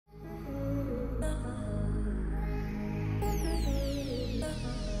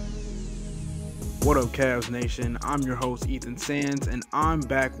What up, Cavs Nation? I'm your host, Ethan Sands, and I'm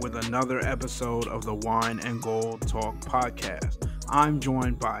back with another episode of the Wine and Gold Talk podcast. I'm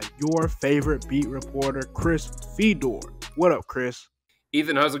joined by your favorite beat reporter, Chris Fedor. What up, Chris?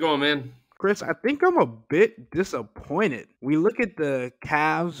 Ethan, how's it going, man? Chris, I think I'm a bit disappointed. We look at the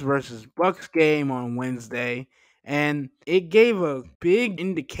Cavs versus Bucks game on Wednesday, and it gave a big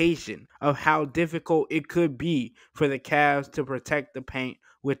indication of how difficult it could be for the Cavs to protect the paint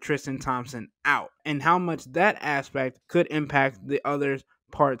with Tristan Thompson out, and how much that aspect could impact the other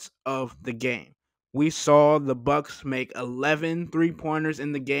parts of the game. We saw the Bucks make 11 three-pointers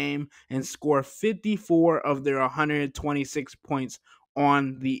in the game and score 54 of their 126 points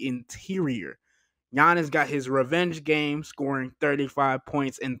on the interior. Giannis got his revenge game, scoring 35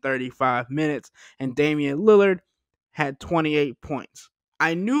 points in 35 minutes, and Damian Lillard had 28 points.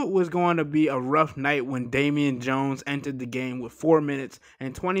 I knew it was going to be a rough night when Damian Jones entered the game with 4 minutes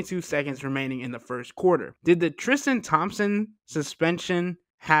and 22 seconds remaining in the first quarter. Did the Tristan Thompson suspension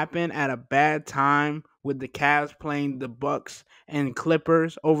happen at a bad time with the Cavs playing the Bucks and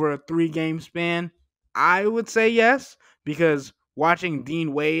Clippers over a 3-game span? I would say yes, because watching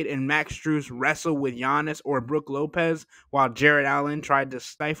Dean Wade and Max Strus wrestle with Giannis or Brook Lopez while Jarrett Allen tried to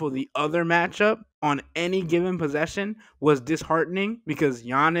stifle the other matchup on any given possession was disheartening, because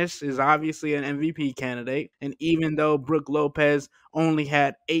Giannis is obviously an MVP candidate, and even though Brook Lopez only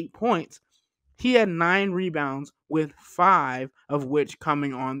had 8 points, he had 9 rebounds, with 5 of which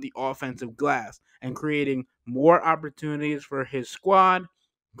coming on the offensive glass and creating more opportunities for his squad.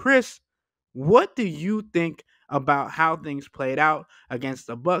 Chris, what do you think about how things played out against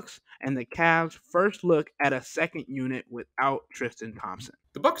the Bucks and the Cavs' first look at a second unit without Tristan Thompson?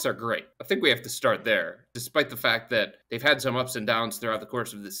 The Bucks are great. I think we have to start there. Despite the fact that they've had some ups and downs throughout the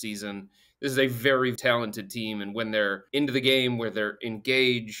course of the season, this is a very talented team, and when they're into the game, where they're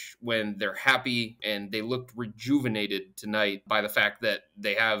engaged, when they're happy, and they looked rejuvenated tonight by the fact that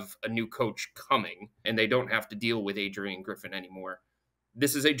they have a new coach coming and they don't have to deal with Adrian Griffin anymore.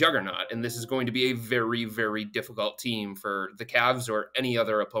 This is a juggernaut, and this is going to be a very, very difficult team for the Cavs or any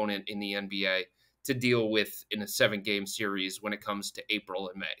other opponent in the NBA to deal with in a 7-game series when it comes to April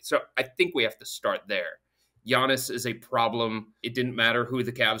and May. So I think we have to start there. Giannis is a problem. It didn't matter who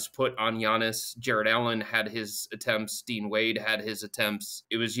the Cavs put on Giannis. Jarrett Allen had his attempts. Dean Wade had his attempts.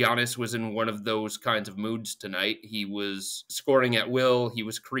 It was Giannis was in one of those kinds of moods tonight. He was scoring at will. He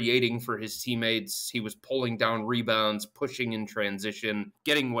was creating for his teammates. He was pulling down rebounds, pushing in transition,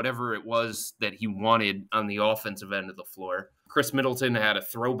 getting whatever it was that he wanted on the offensive end of the floor. Chris Middleton had a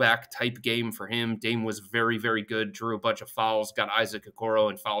throwback type game for him. Dame was very, very good, drew a bunch of fouls, got Isaac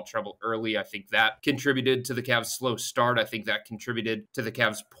Okoro in foul trouble early. I think that contributed to the Cavs' slow start. I think that contributed to the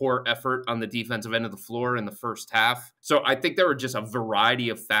Cavs' poor effort on the defensive end of the floor in the first half. So I think there were just a variety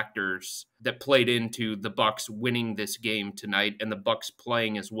of factors that played into the Bucks winning this game tonight and the Bucks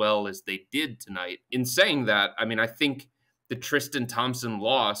playing as well as they did tonight. In saying that, I mean, I think the Tristan Thompson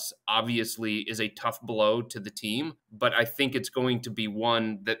loss obviously is a tough blow to the team, but I think it's going to be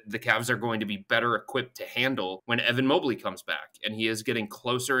one that the Cavs are going to be better equipped to handle when Evan Mobley comes back, and he is getting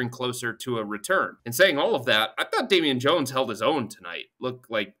closer and closer to a return. And saying all of that, I thought Damian Jones held his own tonight. Looked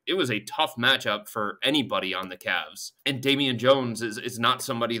like it was a tough matchup for anybody on the Cavs. And Damian Jones is not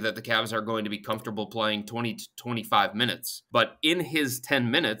somebody that the Cavs are going to be comfortable playing 20 to 25 minutes. But in his 10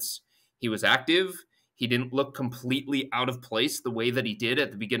 minutes, he was active. He didn't look completely out of place the way that he did at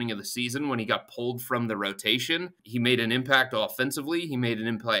the beginning of the season when he got pulled from the rotation. He made an impact offensively. He made an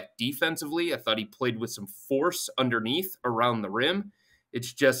impact defensively. I thought he played with some force underneath around the rim.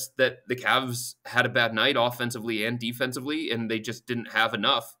 It's just that the Cavs had a bad night offensively and defensively, and they just didn't have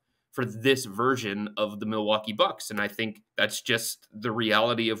enough for this version of the Milwaukee Bucks. And I think that's just the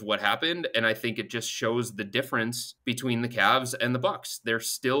reality of what happened. And I think it just shows the difference between the Cavs and the Bucks. There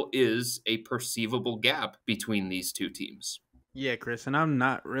still is a perceivable gap between these two teams. Yeah, Chris, and I'm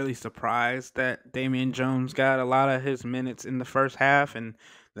not really surprised that Damian Jones got a lot of his minutes in the first half and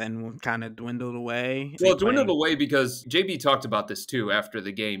then kind of dwindled away. Well, it dwindled away because JB talked about this too after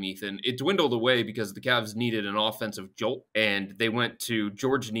the game, Ethan. It dwindled away because the Cavs needed an offensive jolt, and they went to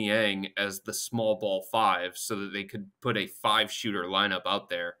George Niang as the small ball 5 so that they could put a 5-shooter lineup out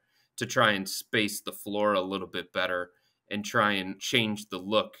there to try and space the floor a little bit better and try and change the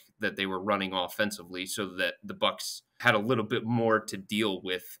look that they were running offensively so that the Bucks had a little bit more to deal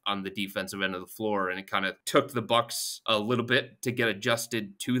with on the defensive end of the floor. And it kind of took the Bucks a little bit to get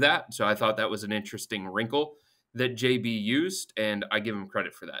adjusted to that. So I thought that was an interesting wrinkle that JB used, and I give him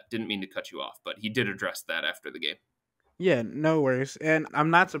credit for that. Didn't mean to cut you off, but he did address that after the game. Yeah, no worries. And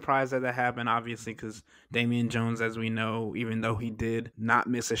I'm not surprised that happened, obviously, because Damian Jones, as we know, even though he did not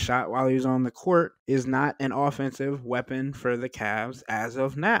miss a shot while he was on the court, is not an offensive weapon for the Cavs as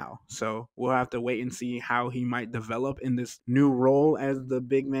of now. So we'll have to wait and see how he might develop in this new role as the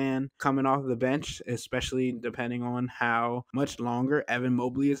big man coming off the bench, especially depending on how much longer Evan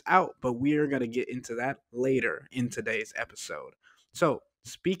Mobley is out. But we are going to get into that later in today's episode. So,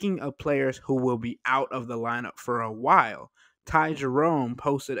 speaking of players who will be out of the lineup for a while, Ty Jerome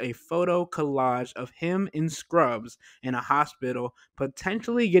posted a photo collage of him in scrubs in a hospital,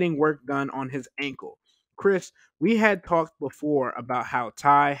 potentially getting work done on his ankle. Chris, we had talked before about how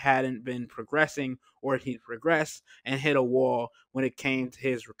Ty hadn't been progressing or he'd regressed and hit a wall when it came to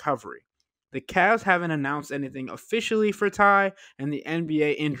his recovery. The Cavs haven't announced anything officially for Ty, and the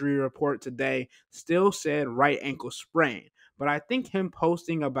NBA injury report today still said right ankle sprain, but I think him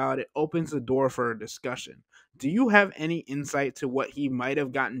posting about it opens the door for a discussion. Do you have any insight to what he might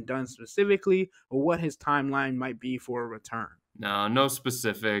have gotten done specifically or what his timeline might be for a return? No, no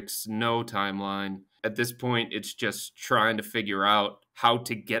specifics, no timeline. At this point, it's just trying to figure out how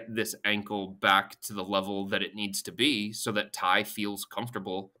to get this ankle back to the level that it needs to be so that Ty feels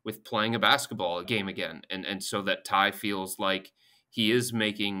comfortable with playing a basketball game again. And so that Ty feels like he is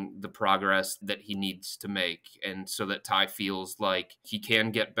making the progress that he needs to make. And so that Ty feels like he can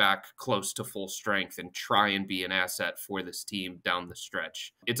get back close to full strength and try and be an asset for this team down the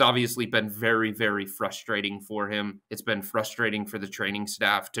stretch. It's obviously been very, very frustrating for him. It's been frustrating for the training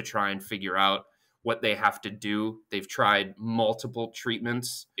staff to try and figure out what they have to do. They've tried multiple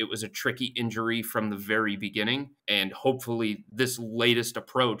treatments. It was a tricky injury from the very beginning. And hopefully, this latest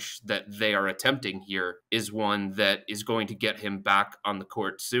approach that they are attempting here is one that is going to get him back on the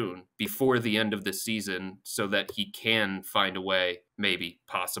court soon, before the end of the season, so that he can find a way, maybe,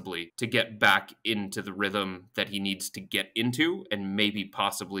 possibly, to get back into the rhythm that he needs to get into and maybe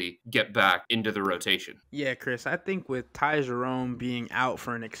possibly get back into the rotation. Yeah, Chris, I think with Ty Jerome being out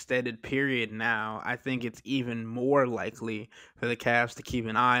for an extended period now, I think it's even more likely for the Cavs to keep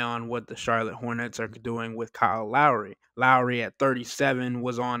an eye on what the Charlotte Hornets are doing with Kyle Lowry. Lowry at 37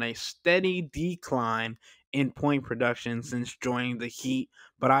 was on a steady decline in point production since joining the Heat,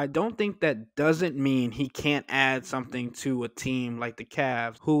 but I don't think that doesn't mean he can't add something to a team like the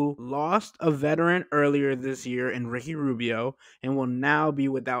Cavs, who lost a veteran earlier this year in Ricky Rubio and will now be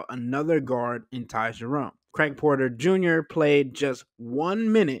without another guard in Ty Jerome. Craig Porter Jr. played just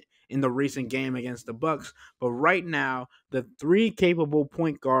 1 minute in the recent game against the Bucks, but right now the three capable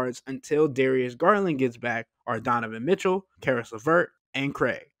point guards until Darius Garland gets back are Donovan Mitchell, Karis LeVert, and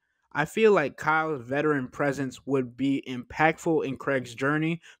Craig. I feel like Kyle's veteran presence would be impactful in Craig's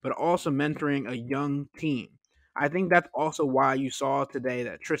journey, but also mentoring a young team. I think that's also why you saw today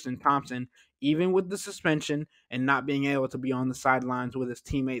that Tristan Thompson, even with the suspension and not being able to be on the sidelines with his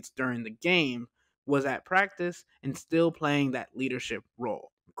teammates during the game, was at practice and still playing that leadership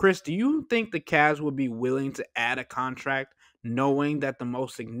role. Chris, do you think the Cavs would be willing to add a contract knowing that the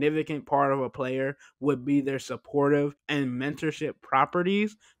most significant part of a player would be their supportive and mentorship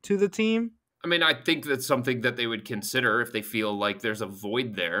properties to the team? I mean, I think that's something that they would consider if they feel like there's a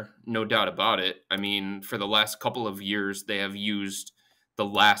void there, no doubt about it. I mean, for the last couple of years, they have used the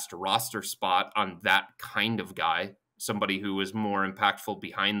last roster spot on that kind of guy, somebody who was more impactful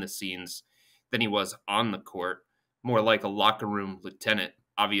behind the scenes than he was on the court, more like a locker room lieutenant.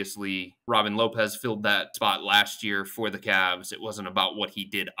 Obviously, Robin Lopez filled that spot last year for the Cavs. It wasn't about what he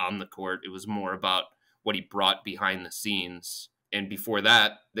did on the court, it was more about what he brought behind the scenes. And before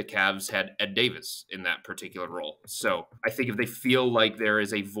that, the Cavs had Ed Davis in that particular role. So I think if they feel like there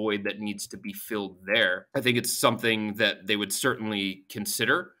is a void that needs to be filled there, I think it's something that they would certainly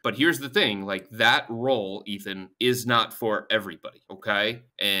consider. But here's the thing, like, that role, Ethan, is not for everybody, okay?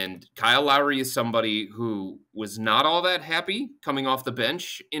 And Kyle Lowry is somebody who was not all that happy coming off the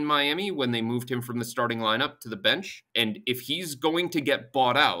bench in Miami when they moved him from the starting lineup to the bench. And if he's going to get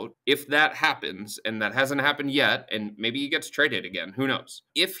bought out, if that happens, and that hasn't happened yet, and maybe he gets traded again, who knows?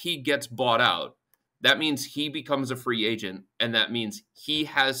 If he gets bought out, that means he becomes a free agent, and that means he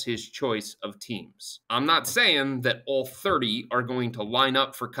has his choice of teams. I'm not saying that all 30 are going to line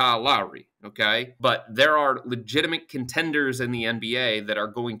up for Kyle Lowry, okay? But there are legitimate contenders in the NBA that are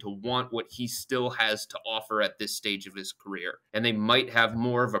going to want what he still has to offer at this stage of his career. And they might have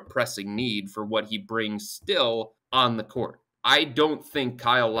more of a pressing need for what he brings still on the court. I don't think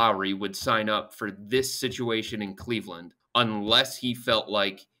Kyle Lowry would sign up for this situation in Cleveland unless he felt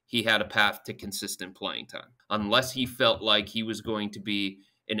like he had a path to consistent playing time, unless he felt like he was going to be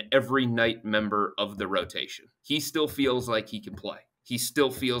an every night member of the rotation. He still feels like he can play. He still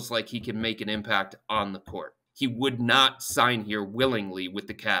feels like he can make an impact on the court. he would not sign here willingly with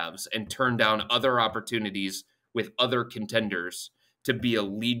the Cavs and turn down other opportunities with other contenders to be a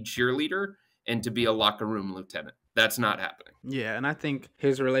lead cheerleader and to be a locker room lieutenant. That's not happening. Yeah, and I think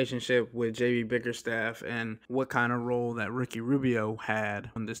his relationship with JB Bickerstaff and what kind of role that Ricky Rubio had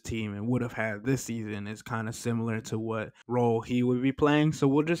on this team and would have had this season is kind of similar to what role he would be playing. So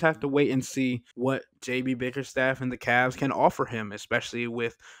we'll just have to wait and see what JB Bickerstaff and the Cavs can offer him, especially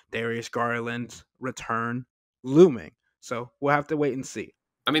with Darius Garland's return looming. So we'll have to wait and see.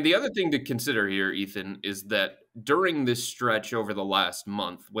 I mean, the other thing to consider here, Ethan, is that during this stretch over the last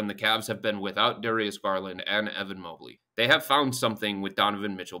month, when the Cavs have been without Darius Garland and Evan Mobley, they have found something with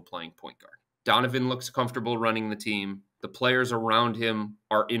Donovan Mitchell playing point guard. Donovan looks comfortable running the team. The players around him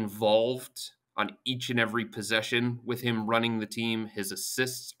are involved on each and every possession with him running the team. His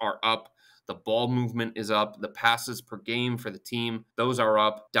assists are up. The ball movement is up. The passes per game for the team, those are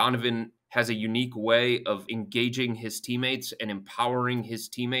up. Donovan has a unique way of engaging his teammates and empowering his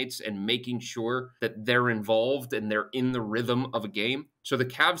teammates and making sure that they're involved and they're in the rhythm of a game. So the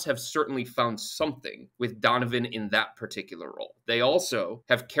Cavs have certainly found something with Donovan in that particular role. They also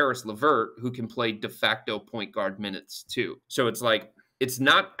have Karis LeVert, who can play de facto point guard minutes too. So it's like, it's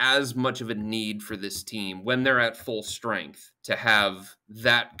not as much of a need for this team when they're at full strength to have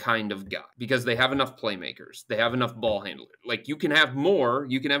that kind of guy because they have enough playmakers. They have enough ball handlers. Like you can have more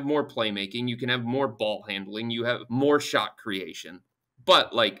playmaking, you can have more ball handling, you have more shot creation.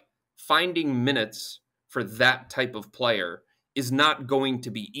 But like finding minutes for that type of player is not going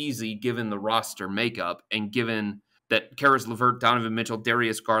to be easy given the roster makeup and given that Karis LeVert, Donovan Mitchell,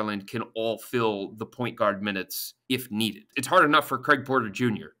 Darius Garland can all fill the point guard minutes if needed. It's hard enough for Craig Porter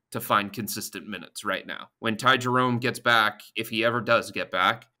Jr. to find consistent minutes right now. When Ty Jerome gets back, if he ever does get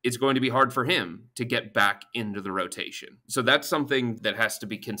back, it's going to be hard for him to get back into the rotation. So that's something that has to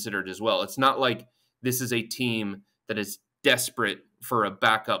be considered as well. It's not like this is a team that is desperate for a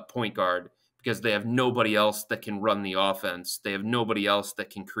backup point guard because they have nobody else that can run the offense. They have nobody else that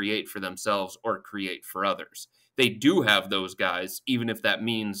can create for themselves or create for others. They do have those guys, even if that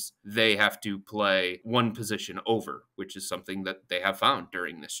means they have to play one position over, which is something that they have found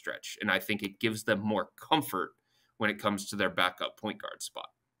during this stretch. And I think it gives them more comfort when it comes to their backup point guard spot.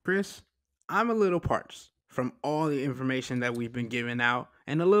 Chris, I'm a little parched from all the information that we've been giving out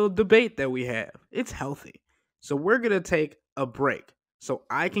and a little debate that we have. It's healthy. So we're going to take a break so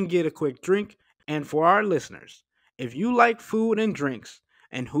I can get a quick drink. And for our listeners, if you like food and drinks,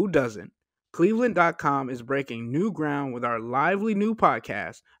 and who doesn't, cleveland.com is breaking new ground with our lively new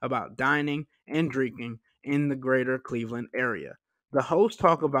podcast about dining and drinking in the greater Cleveland area. The hosts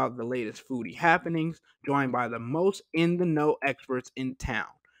talk about the latest foodie happenings, joined by the most in-the-know experts in town.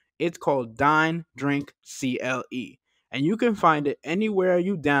 It's called Dine, Drink, CLE, and you can find it anywhere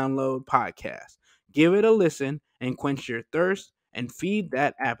you download podcasts. Give it a listen and quench your thirst and feed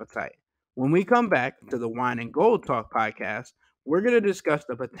that appetite. When we come back to the Wine and Gold Talk podcast, we're going to discuss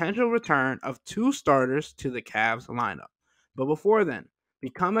the potential return of two starters to the Cavs lineup. But before then,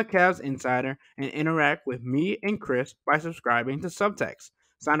 become a Cavs insider and interact with me and Chris by subscribing to Subtext.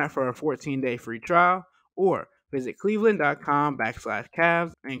 Sign up for a 14-day free trial or visit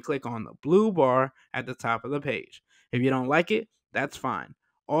cleveland.com/Cavs and click on the blue bar at the top of the page. If you don't like it, that's fine.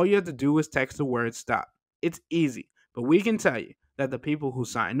 All you have to do is text the word STOP. It's easy, but we can tell you that the people who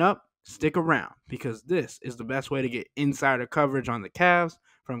sign up stick around because this is the best way to get insider coverage on the Cavs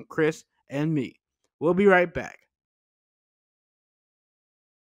from Chris and me. We'll be right back.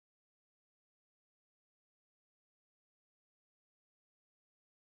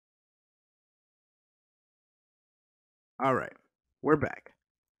 All right, we're back.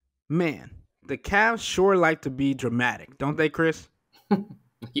 Man, the Cavs sure like to be dramatic, don't they, Chris?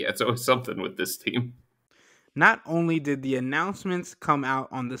 Yeah, it's always something with this team. Not only did the announcements come out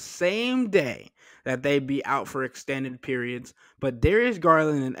on the same day that they'd be out for extended periods, but Darius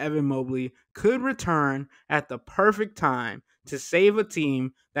Garland and Evan Mobley could return at the perfect time to save a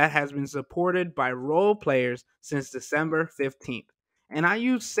team that has been supported by role players since December 15th. And I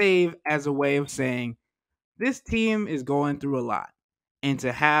use save as a way of saying this team is going through a lot. And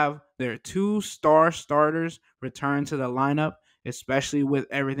to have their two star starters return to the lineup, especially with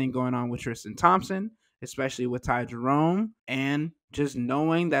everything going on with Tristan Thompson, especially with Ty Jerome, and just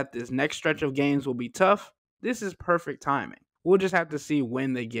knowing that this next stretch of games will be tough, this is perfect timing. We'll just have to see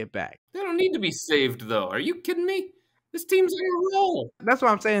when they get back. They don't need to be saved, though. Are you kidding me? This team's on a roll. That's what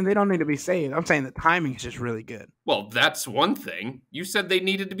I'm saying. They don't need to be saved. I'm saying the timing is just really good. Well, that's one thing. You said they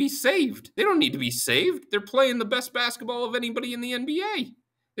needed to be saved. They don't need to be saved. They're playing the best basketball of anybody in the NBA.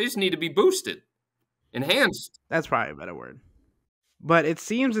 They just need to be boosted, enhanced. That's probably a better word. But it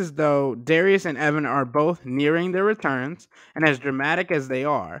seems as though Darius and Evan are both nearing their returns, and as dramatic as they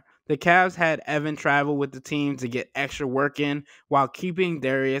are, the Cavs had Evan travel with the team to get extra work in while keeping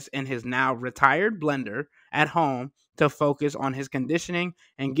Darius and his now retired blender at home to focus on his conditioning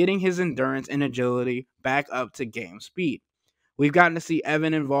and getting his endurance and agility back up to game speed. We've gotten to see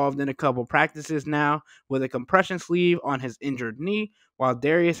Evan involved in a couple practices now with a compression sleeve on his injured knee, while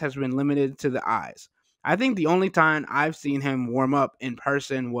Darius has been limited to the eyes. I think the only time I've seen him warm up in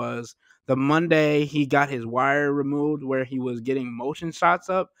person was the Monday he got his wire removed, where he was getting motion shots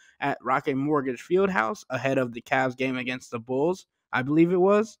up at Rocket Mortgage Fieldhouse ahead of the Cavs game against the Bulls, I believe it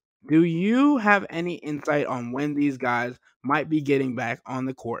was. Do you have any insight on when these guys might be getting back on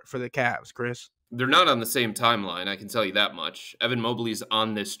the court for the Cavs, Chris? They're not on the same timeline, I can tell you that much. Evan Mobley's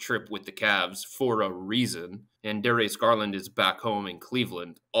on this trip with the Cavs for a reason, and Darius Garland is back home in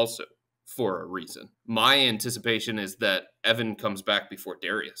Cleveland also for a reason. My anticipation is that Evan comes back before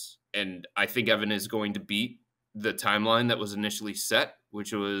Darius, and I think Evan is going to beat the timeline that was initially set,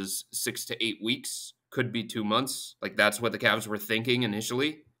 which was 6 to 8 weeks, could be 2 months. Like, that's what the Cavs were thinking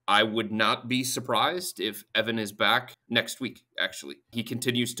initially. I would not be surprised if Evan is back next week, actually. He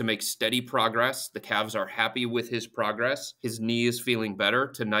continues to make steady progress. The Cavs are happy with his progress. His knee is feeling better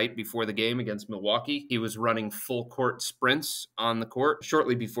tonight before the game against Milwaukee. He was running full court sprints on the court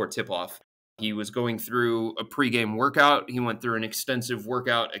shortly before tip-off. He was going through a pregame workout. He went through an extensive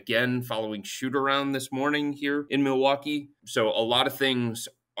workout again following shoot-around this morning here in Milwaukee. So a lot of things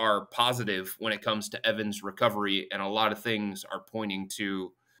are positive when it comes to Evan's recovery, and a lot of things are pointing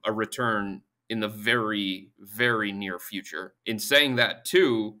to a return in the very, very near future. In saying that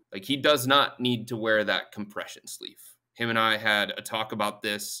too, like, he does not need to wear that compression sleeve. Him and I had a talk about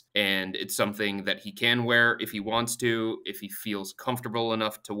this, and it's something that he can wear if he wants to, if he feels comfortable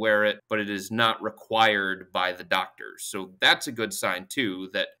enough to wear it, but it is not required by the doctors. So that's a good sign too,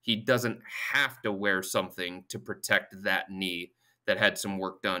 that he doesn't have to wear something to protect that knee that had some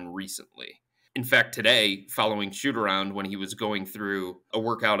work done recently. In fact, today, following shoot around, when he was going through a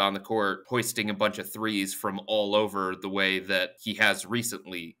workout on the court, hoisting a bunch of threes from all over the way that he has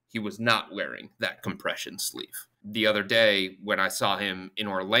recently, he was not wearing that compression sleeve. The other day, when I saw him in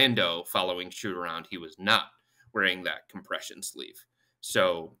Orlando following shoot around, he was not wearing that compression sleeve.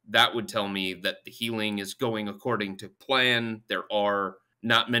 So that would tell me that the healing is going according to plan. There are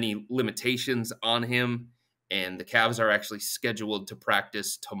not many limitations on him. And the Cavs are actually scheduled to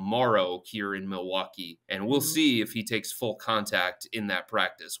practice tomorrow here in Milwaukee. And we'll see if he takes full contact in that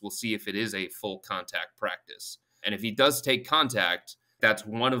practice. We'll see if it is a full contact practice. And if he does take contact, that's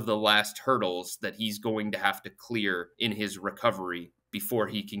one of the last hurdles that he's going to have to clear in his recovery before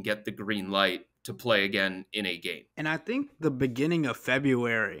he can get the green light to play again in a game. And I think the beginning of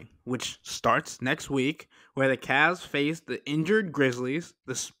February, which starts next week, where the Cavs face the injured Grizzlies,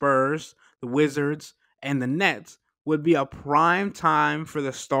 the Spurs, the Wizards, and the Nets, would be a prime time for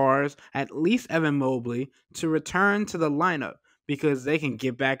the Stars, at least Evan Mobley, to return to the lineup because they can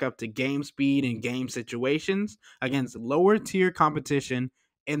get back up to game speed in game situations against lower tier competition.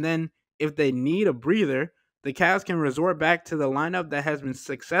 And then if they need a breather, the Cavs can resort back to the lineup that has been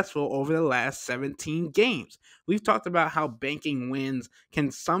successful over the last 17 games. We've talked about how banking wins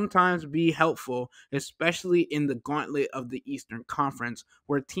can sometimes be helpful, especially in the gauntlet of the Eastern Conference,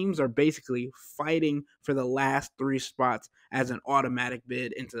 where teams are basically fighting for the last three spots as an automatic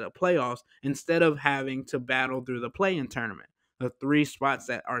bid into the playoffs instead of having to battle through the play-in tournament. The three spots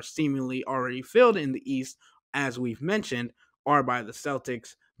that are seemingly already filled in the East, as we've mentioned, are by the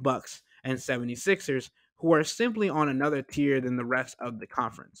Celtics, Bucks, and 76ers, who are simply on another tier than the rest of the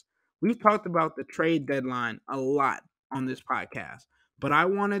conference. We've talked about the trade deadline a lot on this podcast, but I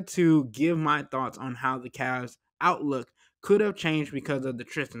wanted to give my thoughts on how the Cavs' outlook could have changed because of the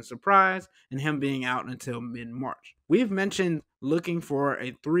Tristan surprise and him being out until mid-March. We've mentioned looking for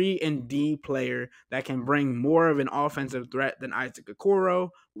a 3-and-D player that can bring more of an offensive threat than Isaac Okoro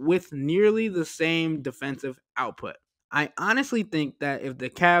with nearly the same defensive output. I honestly think that if the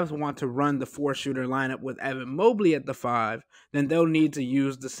Cavs want to run the four-shooter lineup with Evan Mobley at the 5, then they'll need to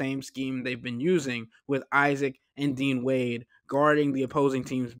use the same scheme they've been using with Isaac and Dean Wade guarding the opposing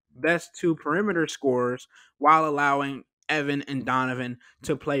team's best two perimeter scorers while allowing Evan and Donovan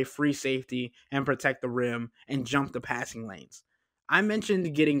to play free safety and protect the rim and jump the passing lanes. I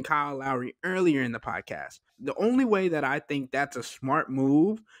mentioned getting Kyle Lowry earlier in the podcast. The only way that I think that's a smart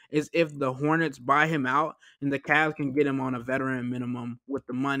move is if the Hornets buy him out and the Cavs can get him on a veteran minimum with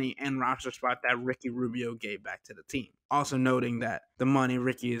the money and roster spot that Ricky Rubio gave back to the team. Also noting that the money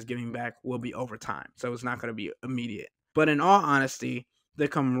Ricky is giving back will be over time, so it's not going to be immediate. But in all honesty, the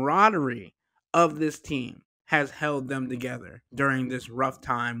camaraderie of this team has held them together during this rough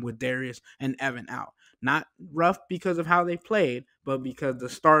time with Darius and Evan out. Not rough because of how they played, but because the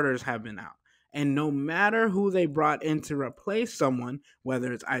starters have been out. And no matter who they brought in to replace someone,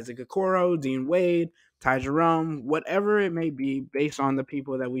 whether it's Isaac Okoro, Dean Wade, Ty Jerome, whatever it may be, based on the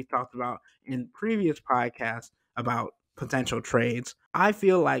people that we talked about in previous podcasts about potential trades, I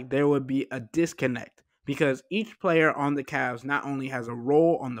feel like there would be a disconnect because each player on the Cavs not only has a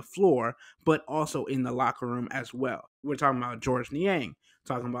role on the floor, but also in the locker room as well. We're talking about George Niang,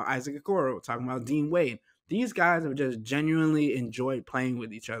 talking about Isaac Okoro, talking about Dean Wade. These guys have just genuinely enjoyed playing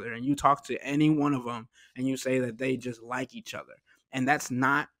with each other. And you talk to any one of them and you say that they just like each other. And that's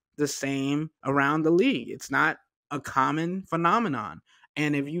not the same around the league. It's not a common phenomenon.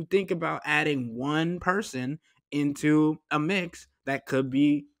 And if you think about adding one person into a mix that could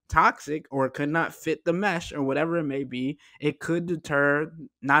be toxic or could not fit the mesh or whatever it may be, it could deter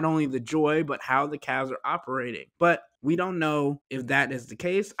not only the joy, but how the Cavs are operating. But we don't know if that is the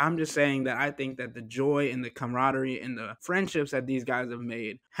case. I'm just saying that I think that the joy and the camaraderie and the friendships that these guys have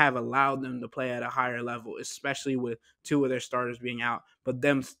made have allowed them to play at a higher level, especially with two of their starters being out, but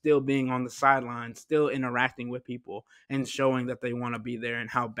them still being on the sidelines, still interacting with people and showing that they want to be there and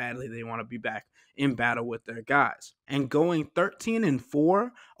how badly they want to be back in battle with their guys. And going 13-4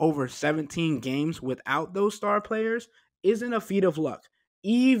 over 17 games without those star players isn't a feat of luck,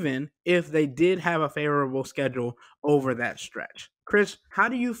 even if they did have a favorable schedule over that stretch. Chris, how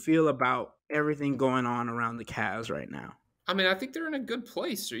do you feel about everything going on around the Cavs right now? I mean, I think they're in a good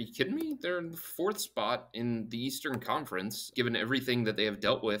place. Are you kidding me? They're in the 4th spot in the Eastern Conference, given everything that they have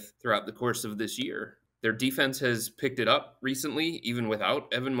dealt with throughout the course of this year. Their defense has picked it up recently, even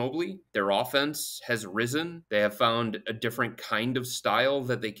without Evan Mobley. Their offense has risen. They have found a different kind of style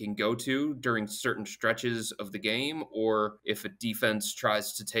that they can go to during certain stretches of the game, or if a defense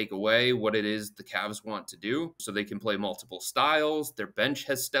tries to take away what it is the Cavs want to do. So they can play multiple styles. Their bench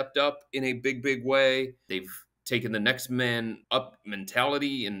has stepped up in a big, big way. They've taken the next man up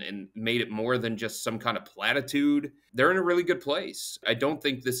mentality and made it more than just some kind of platitude. They're in a really good place. I don't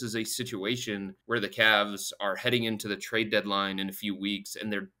think this is a situation where the Cavs are heading into the trade deadline in a few weeks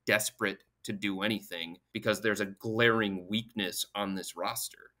and they're desperate to do anything because there's a glaring weakness on this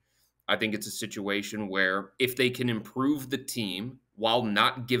roster. I think it's a situation where if they can improve the team while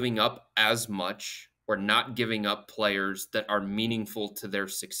not giving up as much or not giving up players that are meaningful to their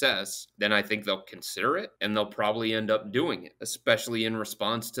success, then I think they'll consider it and they'll probably end up doing it, especially in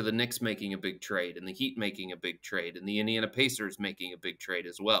response to the Knicks making a big trade and the Heat making a big trade and the Indiana Pacers making a big trade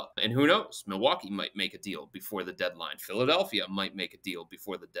as well. And who knows, Milwaukee might make a deal before the deadline. Philadelphia might make a deal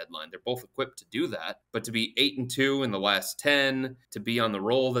before the deadline. They're both equipped to do that. But to be 8-2 in the last 10, to be on the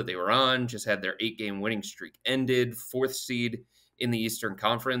roll that they were on, just had their 8-game winning streak ended, 4th seed in the Eastern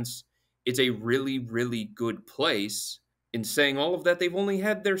Conference, it's a really, really good place. In saying all of that, they've only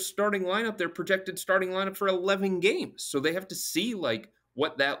had their starting lineup, their projected starting lineup for 11 games. So they have to see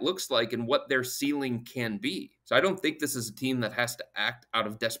what that looks like and what their ceiling can be. So I don't think this is a team that has to act out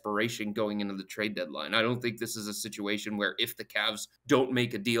of desperation going into the trade deadline. I don't think this is a situation where if the Cavs don't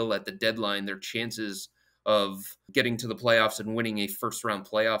make a deal at the deadline, their chances of getting to the playoffs and winning a first-round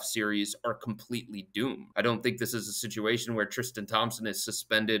playoff series are completely doomed. I don't think this is a situation where Tristan Thompson is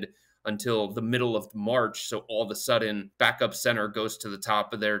suspended until the middle of March, so all of a sudden backup center goes to the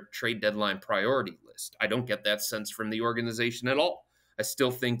top of their trade deadline priority list. I don't get that sense from the organization at all. I still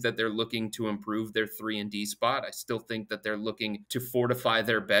think that they're looking to improve their 3-and-D spot. I still think that they're looking to fortify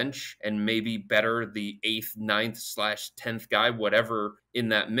their bench and maybe better the 8th, 9th/10th guy, whatever in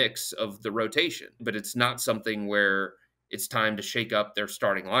that mix of the rotation. But it's not something where it's time to shake up their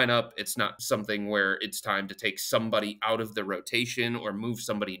starting lineup. It's not something where it's time to take somebody out of the rotation or move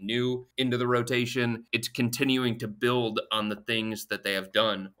somebody new into the rotation. It's continuing to build on the things that they have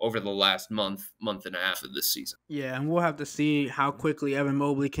done over the last month and a half of this season. Yeah, and we'll have to see how quickly Evan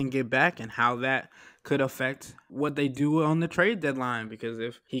Mobley can get back and how that could affect what they do on the trade deadline, because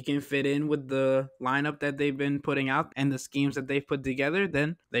if he can fit in with the lineup that they've been putting out and the schemes that they've put together,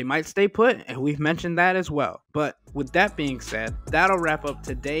 then they might stay put, and we've mentioned that as well. But with that being said, that'll wrap up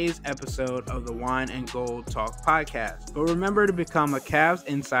today's episode of the Wine and Gold Talk podcast. But remember to become a Cavs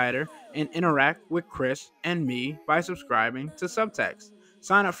insider and interact with Chris and me by subscribing to Subtext.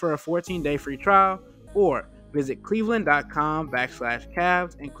 Sign up for a 14-day free trial or visit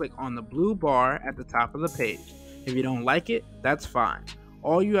cleveland.com/Cavs and click on the blue bar at the top of the page. If you don't like it, that's fine.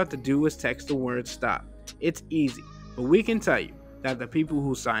 All you have to do is text the word STOP. It's easy, but we can tell you that the people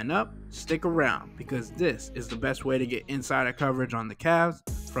who sign up stick around because this is the best way to get insider coverage on the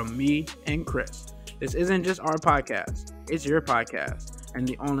Cavs from me and Chris. This isn't just our podcast, it's your podcast, and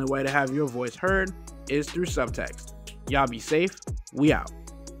the only way to have your voice heard is through subtext. Y'all be safe. We out.